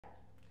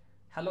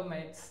Hello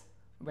mates,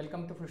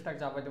 welcome to Full Stack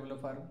Java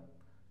Developer.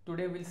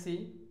 Today we'll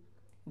see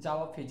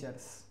Java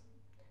features.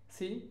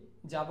 See,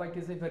 Java it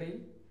is a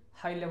very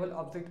high level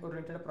object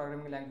oriented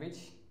programming language.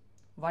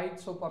 Why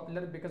it's so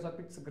popular? Because of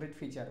its great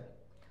feature.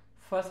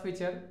 First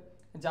feature,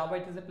 Java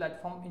it is a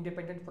platform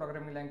independent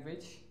programming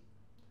language.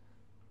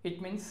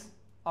 It means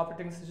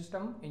operating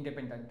system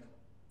independent.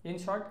 In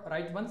short,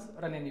 write once,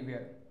 run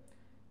anywhere.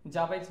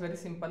 Java is very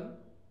simple.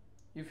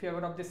 If you are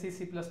aware of the C,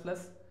 C++,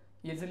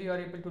 easily you are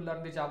able to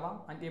learn the Java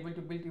and able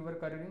to build your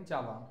career in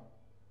Java.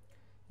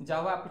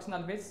 Java application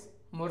always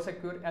more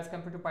secure as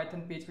compared to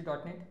Python, PHP,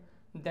 .NET.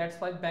 That's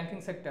why banking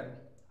sector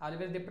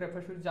always they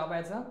prefer to use Java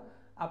as a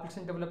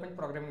application development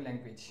programming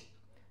language.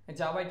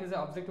 Java it is an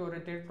object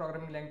oriented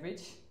programming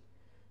language.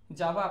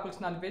 Java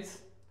application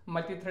always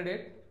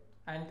multi-threaded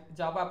and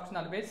Java application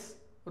always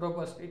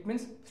robust. It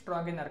means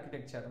strong in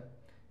architecture.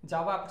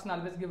 Java application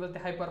always gives us the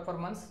high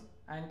performance,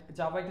 and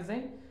Java it is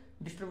a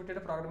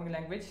distributed programming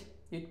language.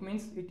 It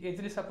means it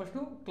easily supports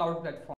to cloud platform.